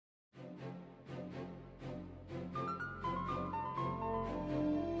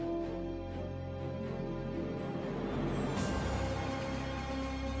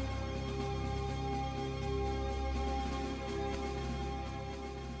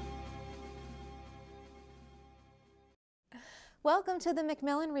Welcome to the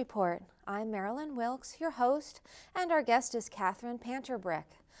Macmillan Report. I'm Marilyn Wilkes, your host, and our guest is Catherine Panter-Brick,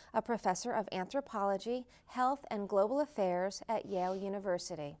 a professor of anthropology, health, and global affairs at Yale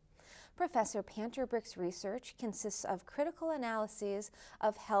University. Professor Panter-Brick's research consists of critical analyses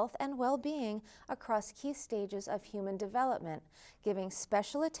of health and well-being across key stages of human development, giving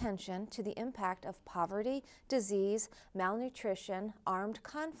special attention to the impact of poverty, disease, malnutrition, armed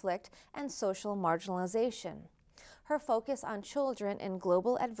conflict, and social marginalization. Her focus on children in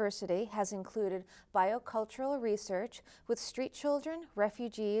global adversity has included biocultural research with street children,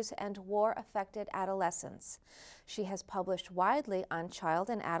 refugees, and war-affected adolescents. She has published widely on child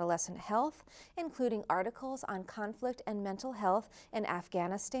and adolescent health, including articles on conflict and mental health in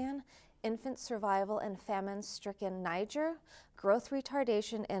Afghanistan, infant survival in famine-stricken Niger, growth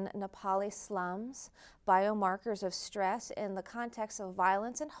retardation in Nepali slums, biomarkers of stress in the context of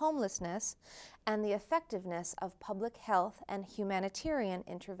violence and homelessness, and the effectiveness of public health and humanitarian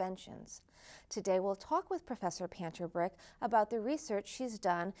interventions. Today we'll talk with Professor Panter-Brick about the research she's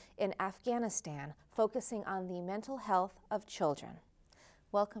done in Afghanistan, focusing on the mental health of children.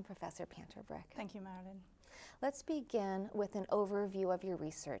 Welcome, Professor Panter-Brick. Thank you, Marilyn. Let's begin with an overview of your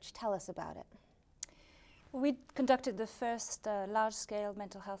research. Tell us about it. We conducted the first large-scale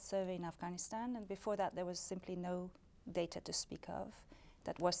mental health survey in Afghanistan, and before that there was simply no data to speak of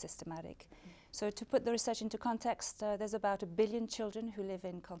that was systematic. So to put the research into context, there's about 1 billion children who live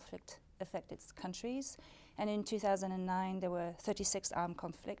in conflict-affected countries, and in 2009 there were 36 armed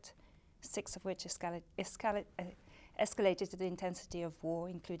conflicts, 6 of which escalated to the intensity of war,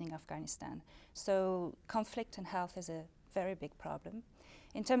 including Afghanistan. So conflict and health is a very big problem.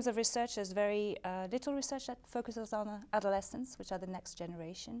 In terms of research, there's very little research that focuses on adolescents, which are the next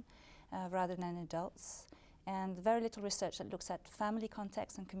generation, rather than adults, and very little research that looks at family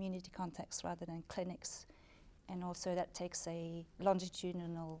context and community context rather than clinics, and also that takes a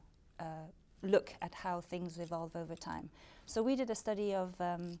longitudinal look at how things evolve over time. So we did a study of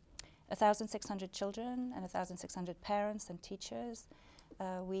 1,600 children and 1,600 parents and teachers.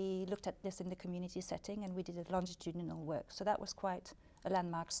 We looked at this in the community setting, and we did a longitudinal work. So that was quite a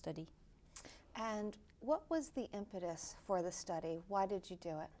landmark study. And what was the impetus for the study? Why did you do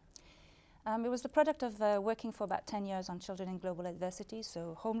it? It was the product of working for about 10 years on children in global adversity,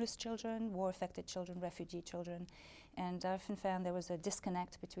 so homeless children, war-affected children, refugee children, and I often found there was a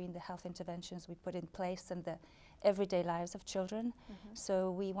disconnect between the health interventions we put in place and the everyday lives of children.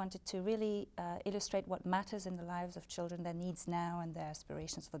 So we wanted to really illustrate what matters in the lives of children, their needs now and their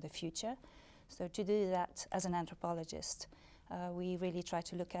aspirations for the future. So to do that as an anthropologist, we really try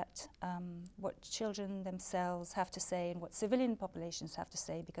to look at what children themselves have to say and what civilian populations have to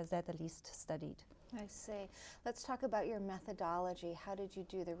say, because they're the least studied. I see. Let's talk about your methodology. How did you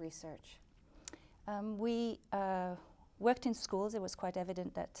do the research? We worked in schools. It was quite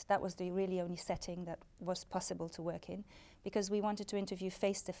evident that that was the really only setting that was possible to work in, because we wanted to interview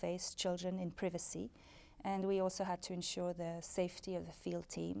face-to-face children in privacy, and we also had to ensure the safety of the field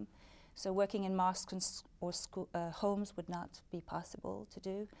team. So working in mosques or homes would not be possible to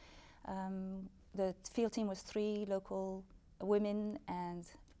do. The field team was 3 local women and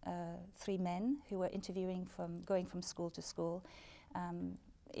 3 men who were interviewing going from school to school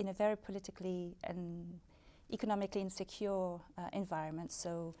in a very politically and economically insecure environment.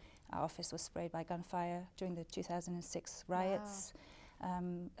 So our office was sprayed by gunfire during the 2006 riots. Wow.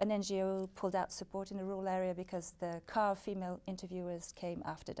 An NGO pulled out support in a rural area because the car of female interviewers came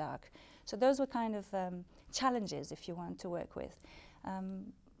after dark. So those were kind of challenges, if you want, to work with.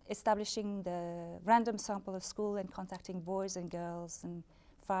 Establishing the random sample of school and contacting boys and girls and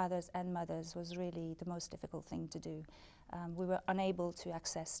fathers and mothers was really the most difficult thing to do. We were unable to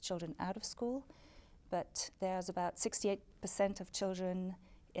access children out of school, but there's about 68% of children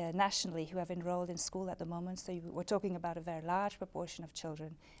nationally who have enrolled in school at the moment, so we're talking about a very large proportion of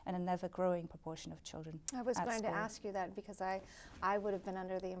children and an ever-growing proportion of children. I was going school. to ask you that, because I would have been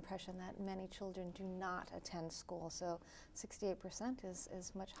under the impression that many children do not attend school, so 68%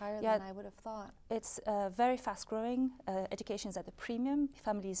 is much higher than I would have thought. It's very fast-growing. Education is at the premium.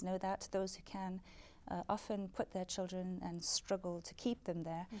 Families know that. Those who can often put their children and struggle to keep them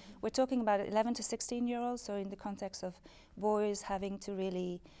there. We're talking about 11 to 16-year-olds, so in the context of boys having to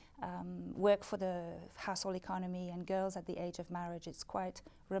really work for the household economy and girls at the age of marriage, it's quite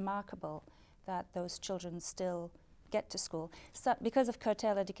remarkable that those children still get to school. So because of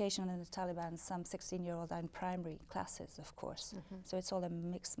curtailed education and the Taliban, some 16-year-olds are in primary classes, of course. So it's all a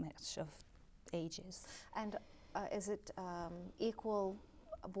mixed match of ages. And is it equal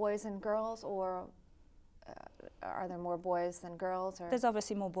boys and girls, or are there more boys than girls? Or there's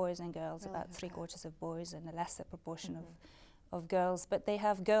obviously more boys than girls, really? about 3/4 of boys and a lesser proportion of girls, but they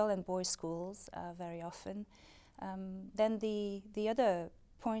have girl and boys schools very often. Then the other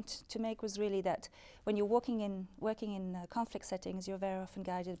point to make was really that when you're working in conflict settings, you're very often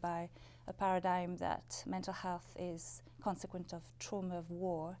guided by a paradigm that mental health is consequent of trauma of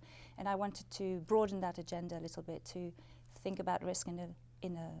war, and I wanted to broaden that agenda a little bit to think about risk in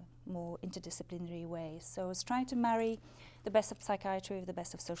a more interdisciplinary way. So I was trying to marry the best of psychiatry with the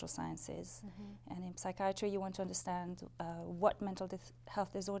best of social sciences. Mm-hmm. And in psychiatry, you want to understand what mental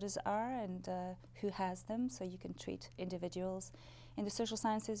health disorders are and who has them, so you can treat individuals. In the social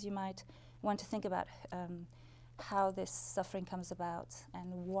sciences, you might want to think about how this suffering comes about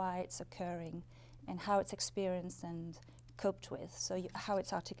and why it's occurring and how it's experienced and coped with, so how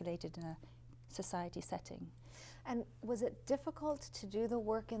it's articulated in a society setting. And was it difficult to do the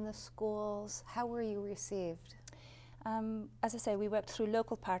work in the schools? How were you received? As I say, we worked through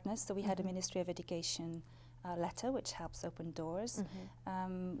local partners, so we had a Ministry of Education letter, which helps open doors.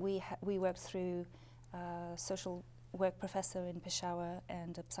 We worked through a social work professor in Peshawar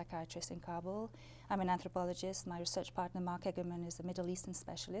and a psychiatrist in Kabul. I'm an anthropologist. My research partner, Mark Eggerman, is a Middle Eastern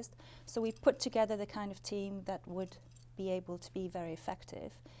specialist. So we put together the kind of team that would be able to be very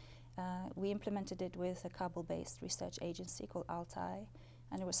effective. We implemented it with a Kabul-based research agency called Altai,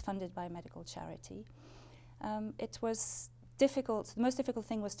 and it was funded by a medical charity. It was difficult. The most difficult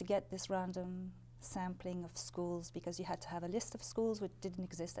thing was to get this random sampling of schools, because you had to have a list of schools which didn't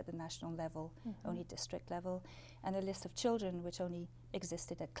exist at the national level, only district level, and a list of children which only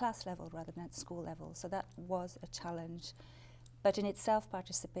existed at class level rather than at school level. So that was a challenge. But in itself,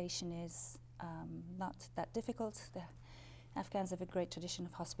 participation is not that difficult. The Afghans have a great tradition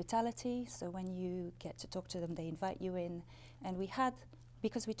of hospitality, so when you get to talk to them, they invite you in. And we had,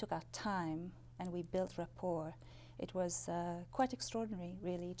 because we took our time and we built rapport, it was quite extraordinary,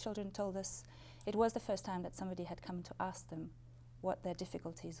 really. Children told us it was the first time that somebody had come to ask them what their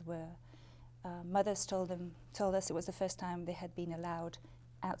difficulties were. Mothers told us it was the first time they had been allowed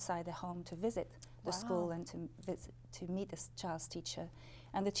outside their home to visit the school and to meet this child's teacher.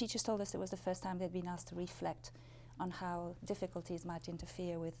 And the teachers told us it was the first time they'd been asked to reflect on how difficulties might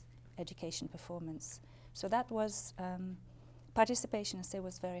interfere with education performance. So that was, participation, I say,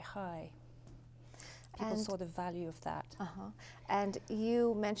 was very high. People saw the value of that. And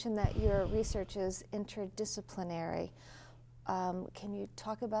you mentioned that your research is interdisciplinary. Can you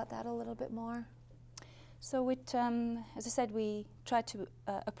talk about that a little bit more? So it, as I said, we tried to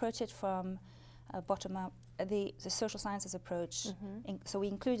approach it from bottom-up, the social sciences approach. So we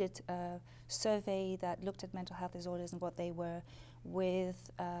included a survey that looked at mental health disorders and what they were, with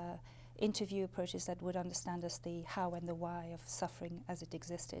interview approaches that would understand us the how and the why of suffering as it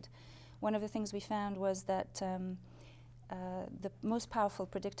existed. One of the things we found was that the most powerful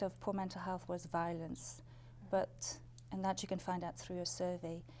predictor of poor mental health was violence, and that you can find out through a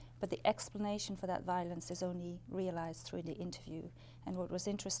survey. But the explanation for that violence is only realized through the interview. And what was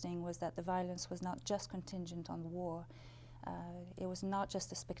interesting was that the violence was not just contingent on war. It was not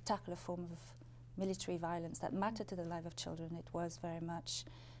just a spectacular form of military violence that mattered to the life of children. It was very much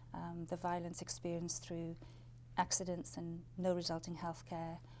the violence experienced through accidents and no resulting health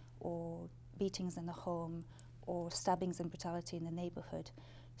care, or beatings in the home, or stabbings and brutality in the neighborhood.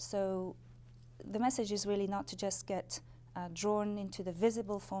 So the message is really not to just get drawn into the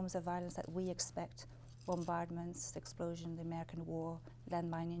visible forms of violence that we expect, bombardments, explosion, the American war,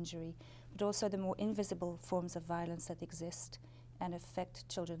 landmine injury, but also the more invisible forms of violence that exist and affect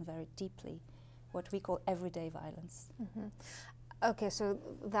children very deeply, what we call everyday violence. Okay, so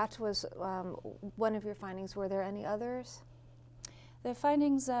that was one of your findings. Were there any others? The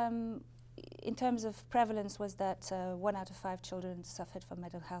findings in terms of prevalence was that 1 out of 5 children suffered from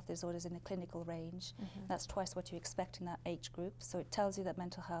mental health disorders in the clinical range. That's twice what you expect in that age group. So it tells you that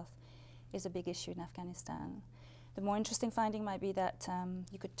mental health is a big issue in Afghanistan. The more interesting finding might be that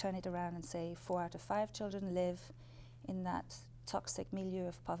you could turn it around and say 4 out of 5 children live in that toxic milieu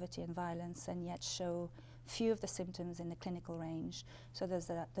of poverty and violence, and yet show few of the symptoms in the clinical range. So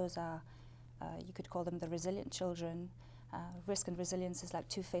those are you could call them the resilient children. Risk and resilience is like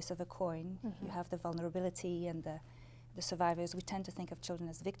two faces of a coin. You have the vulnerability and the survivors. We tend to think of children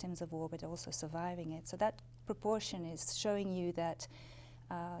as victims of war, but also surviving it. So that proportion is showing you that,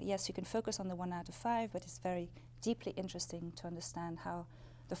 yes, you can focus on the 1 out of 5, but it's very deeply interesting to understand how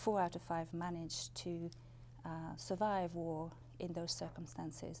the 4 out of 5 managed to survive war in those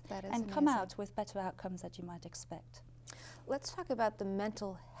circumstances and come out with better outcomes that you might expect. Let's talk about the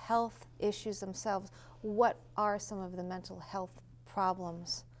mental health issues themselves. What are some of the mental health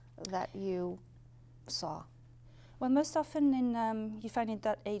problems that you saw? Well, most often you find in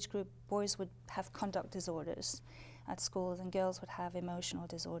that age group, boys would have conduct disorders. at schools, and girls would have emotional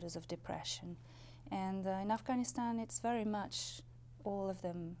disorders of depression. And in Afghanistan, it's very much all of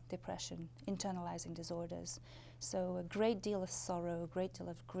them depression, internalizing disorders. So a great deal of sorrow, a great deal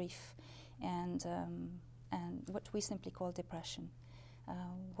of grief, and what we simply call depression,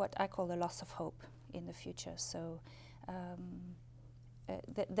 what I call the loss of hope in the future. So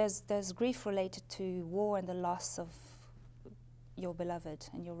there's grief related to war and the loss of your beloved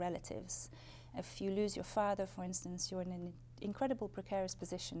and your relatives. If you lose your father, for instance, you're in an incredible precarious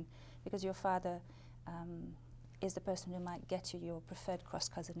position because your father is the person who might get you your preferred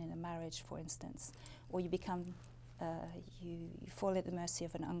cross-cousin in a marriage, for instance, or you become, you fall at the mercy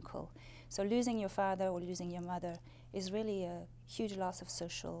of an uncle. So losing your father or losing your mother is really a huge loss of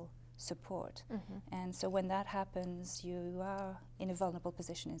social support. And so when that happens, you are in a vulnerable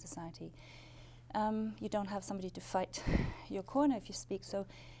position in society. You don't have somebody to fight your corner, if you speak. So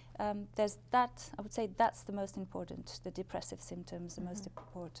there's that, I would say that's the most important, the depressive symptoms, the most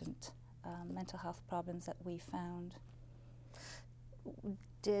important mental health problems that we found.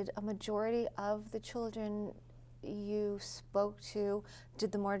 Did a majority of the children you spoke to,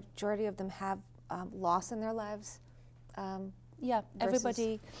 did the majority of them have loss in their lives? Yeah,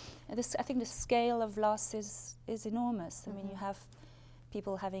 everybody, I think the scale of loss is enormous. I mean, you have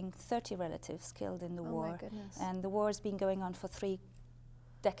people having 30 relatives killed in the war. My goodness. And the war has been going on for 3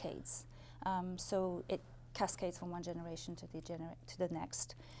 decades. So it cascades from one generation to the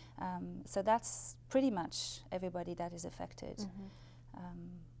next. So that's pretty much everybody that is affected.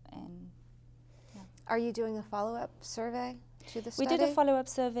 And yeah. Are you doing a follow-up survey to the study? We did a follow-up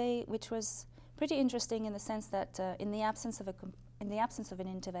survey, which was pretty interesting in the sense that in the absence of an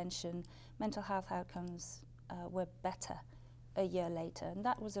intervention, mental health outcomes were better a year later, and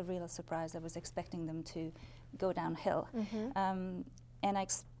that was a real surprise. I was expecting them to go downhill. And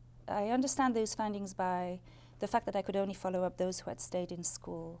I understand those findings by the fact that I could only follow up those who had stayed in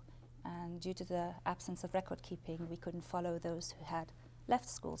school, and due to the absence of record keeping, we couldn't follow those who had left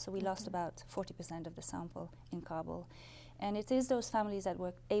school. So we lost about 40% of the sample in Kabul. And it is those families that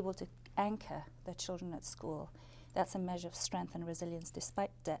were able to anchor their children at school. That's a measure of strength and resilience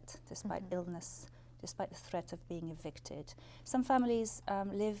despite debt, despite illness, despite the threat of being evicted. Some families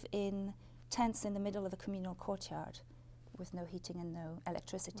live in tents in the middle of a communal courtyard with no heating and no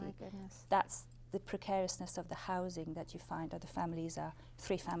electricity. My goodness. That's the precariousness of the housing that you find. Other families are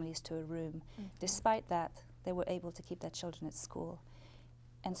 3 families to a room. Despite that, they were able to keep their children at school.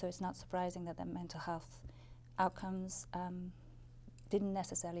 And so it's not surprising that their mental health outcomes didn't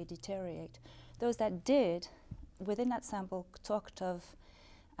necessarily deteriorate. Those that did, within that sample, talked of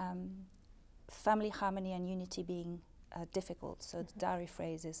family harmony and unity being difficult. So the diary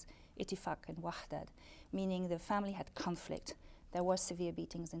phrase is itifak and wahdad, meaning the family had conflict. There was severe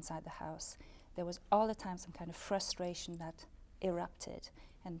beatings inside the house. There was all the time some kind of frustration that erupted,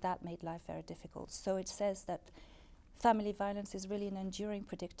 and that made life very difficult. So it says that family violence is really an enduring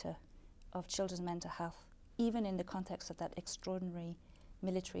predictor of children's mental health, even in the context of that extraordinary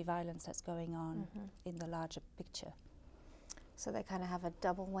military violence that's going on in the larger picture. So they kind of have a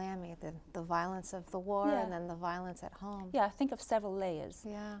double whammy, the violence of the war and then the violence at home. Yeah, think of several layers.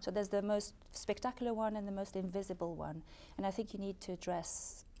 Yeah. So there's the most spectacular one and the most invisible one. And I think you need to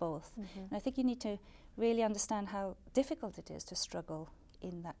address both. And I think you need to really understand how difficult it is to struggle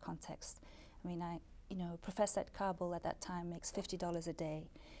in that context. I mean, a professor at Kabul at that time makes $50 a day.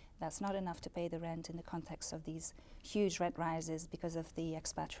 That's not enough to pay the rent in the context of these huge rent rises because of the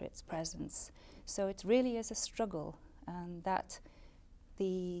expatriates' presence. So it really is a struggle, and that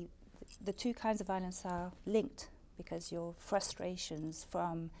the 2 kinds of violence are linked, because your frustrations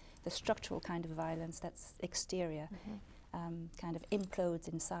from the structural kind of violence that's exterior kind of implodes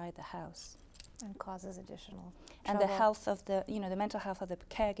inside the house. And causes additional And trouble. the health of the mental health of the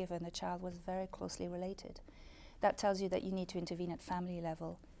caregiver and the child was very closely related. That tells you that you need to intervene at family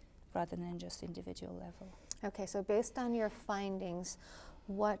level rather than just individual level. Okay, so based on your findings,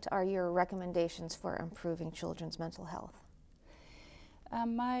 what are your recommendations for improving children's mental health?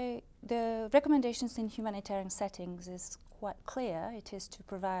 The recommendations in humanitarian settings is quite clear. It is to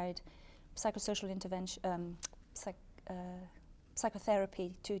provide psychosocial intervention,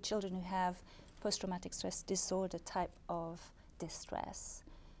 psychotherapy to children who have post-traumatic stress disorder type of distress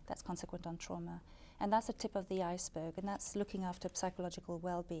that's consequent on trauma. And that's the tip of the iceberg, and that's looking after psychological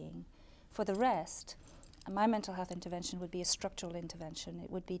well-being. For the rest, my mental health intervention would be a structural intervention.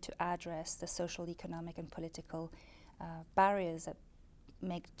 It would be to address the social, economic, and political barriers that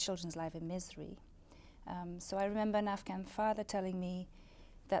make children's life a misery. So I remember an Afghan father telling me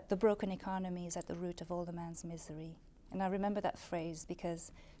that the broken economy is at the root of all the man's misery. And I remember that phrase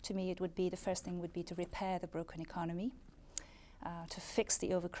because to me it would be, the first thing would be to repair the broken economy, to fix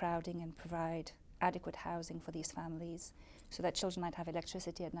the overcrowding and provide adequate housing for these families so that children might have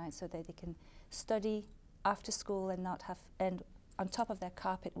electricity at night so that they can study after school and not have, and on top of their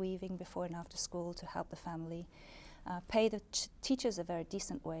carpet weaving before and after school to help the family. Pay the teachers a very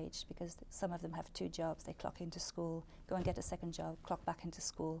decent wage because some of them have 2 jobs. They clock into school, go and get a second job, clock back into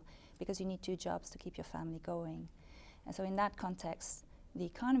school, because you need 2 jobs to keep your family going. And so in that context, the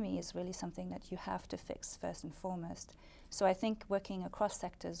economy is really something that you have to fix first and foremost. So I think working across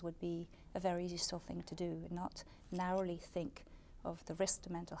sectors would be a very useful thing to do, and not narrowly think of the risk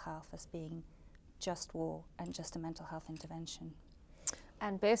to mental health as being just war and just a mental health intervention.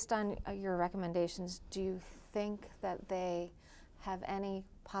 And based on your recommendations, do you think that they have any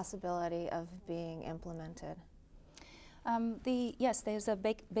possibility of being implemented? Yes, there's a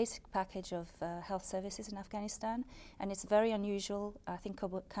basic package of health services in Afghanistan, and it's very unusual. I think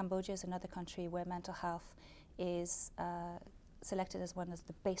Cambodia is another country where mental health is selected as one of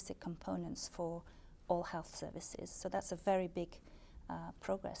the basic components for all health services. So that's a very big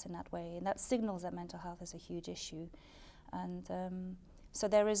progress in that way, and that signals that mental health is a huge issue. And so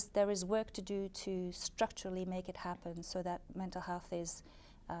there is work to do to structurally make it happen so that mental health is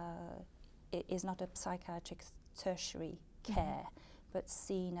not a psychiatric tertiary care, but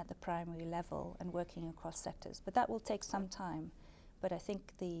seen at the primary level and working across sectors. But that will take some time. But I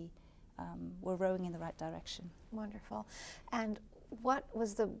think we're rowing in the right direction. Wonderful. And what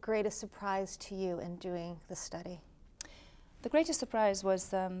was the greatest surprise to you in doing the study? The greatest surprise was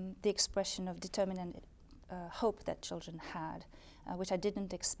the expression of determined hope that children had, which I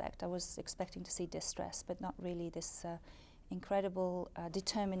didn't expect. I was expecting to see distress, but not really this incredible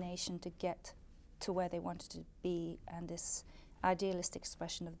determination to get to where they wanted to be, and this idealistic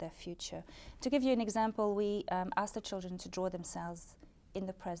expression of their future. To give you an example, we asked the children to draw themselves in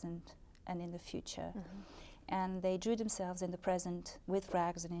the present and in the future. And they drew themselves in the present with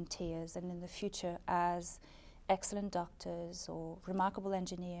rags and in tears, and in the future as excellent doctors or remarkable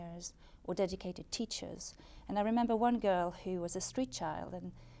engineers or dedicated teachers. And I remember one girl who was a street child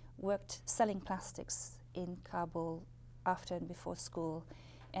and worked selling plastics in Kabul after and before school.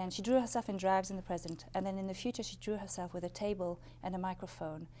 And she drew herself in rags in the present, and then in the future she drew herself with a table and a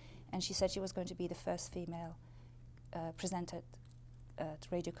microphone, and she said she was going to be the first female presenter at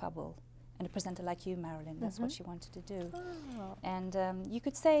Radio Kabul, and a presenter like you, Marilyn. That's what she wanted to do. Oh. And you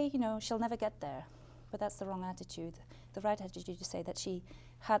could say, she'll never get there, but that's the wrong attitude. The right attitude to say that she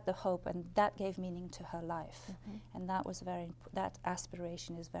had the hope, and that gave meaning to her life, and that was that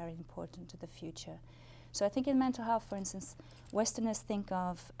aspiration is very important to the future. So I think in mental health, for instance, Westerners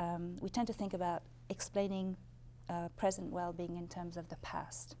we tend to think about explaining present well-being in terms of the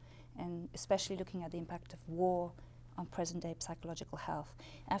past, and especially looking at the impact of war on present-day psychological health.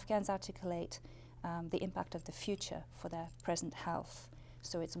 Afghans articulate the impact of the future for their present health.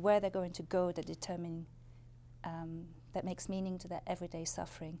 So it's where they're going to go that that makes meaning to their everyday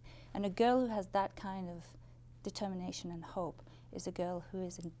suffering. And a girl who has that kind of determination and hope is a girl who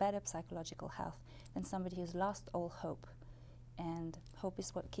is in better psychological health than somebody who's lost all hope. And hope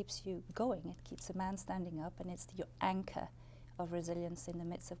is what keeps you going. It keeps a man standing up, and it's your anchor of resilience in the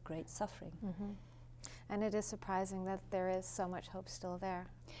midst of great suffering. And it is surprising that there is so much hope still there.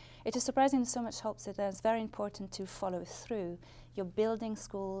 It is surprising there's so much hope, so it's very important to follow through. You're building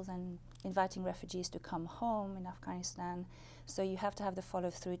schools and inviting refugees to come home in Afghanistan, so you have to have the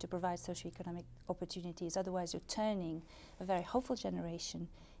follow-through to provide socioeconomic opportunities. Otherwise, you're turning a very hopeful generation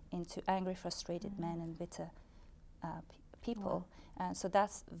into angry, frustrated men and bitter people. And so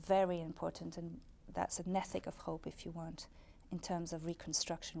that's very important, and that's an ethic of hope, if you want, in terms of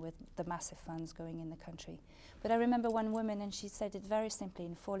reconstruction with the massive funds going in the country. But I remember one woman, and she said it very simply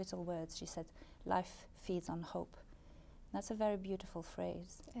in 4 little words. She said, "Life feeds on hope." That's a very beautiful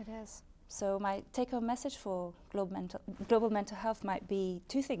phrase. It is. So my take-home message for global mental health might be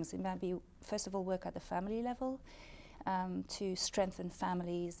 2 things. It might be, first of all, work at the family level to strengthen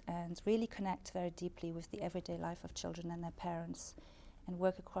families and really connect very deeply with the everyday life of children and their parents, and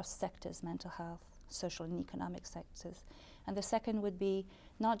work across sectors, mental health, social and economic sectors. And the second would be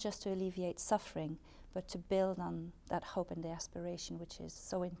not just to alleviate suffering, but to build on that hope and the aspiration, which is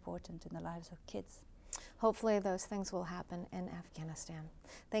so important in the lives of kids. Hopefully those things will happen in Afghanistan.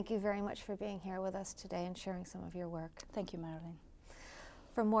 Thank you very much for being here with us today and sharing some of your work. Thank you, Marilyn.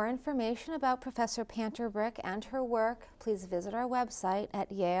 For more information about Professor Panter-Brick and her work, please visit our website at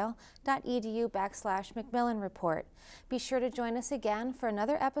yale.edu/Macmillan Report. Be sure to join us again for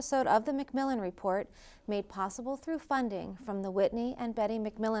another episode of the Macmillan Report, made possible through funding from the Whitney and Betty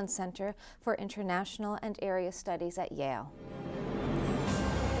Macmillan Center for International and Area Studies at Yale.